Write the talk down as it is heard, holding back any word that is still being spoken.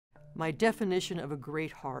My definition of a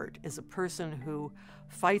great heart is a person who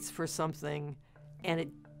fights for something and it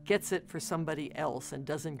gets it for somebody else and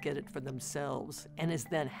doesn't get it for themselves, and is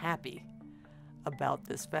then happy about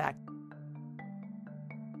this fact.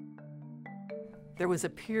 There was a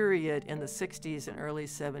period in the 60s and early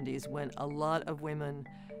 70s when a lot of women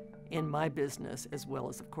in my business, as well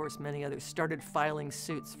as, of course, many others, started filing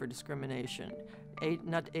suits for discrimination.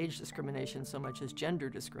 Not age discrimination so much as gender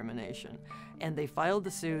discrimination. And they filed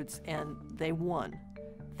the suits and they won.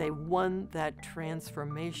 They won that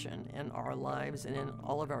transformation in our lives and in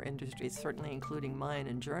all of our industries, certainly including mine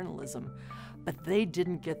in journalism. But they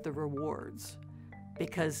didn't get the rewards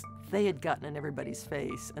because they had gotten in everybody's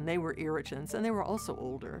face and they were irritants and they were also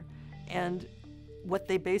older. And what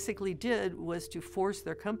they basically did was to force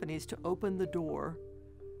their companies to open the door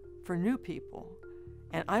for new people.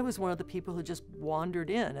 And I was one of the people who just wandered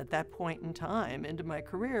in at that point in time into my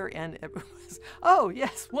career, and it was, oh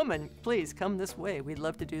yes, woman, please come this way. We'd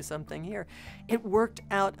love to do something here. It worked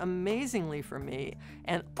out amazingly for me,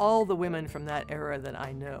 and all the women from that era that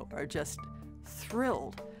I know are just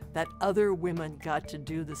thrilled that other women got to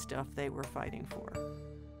do the stuff they were fighting for.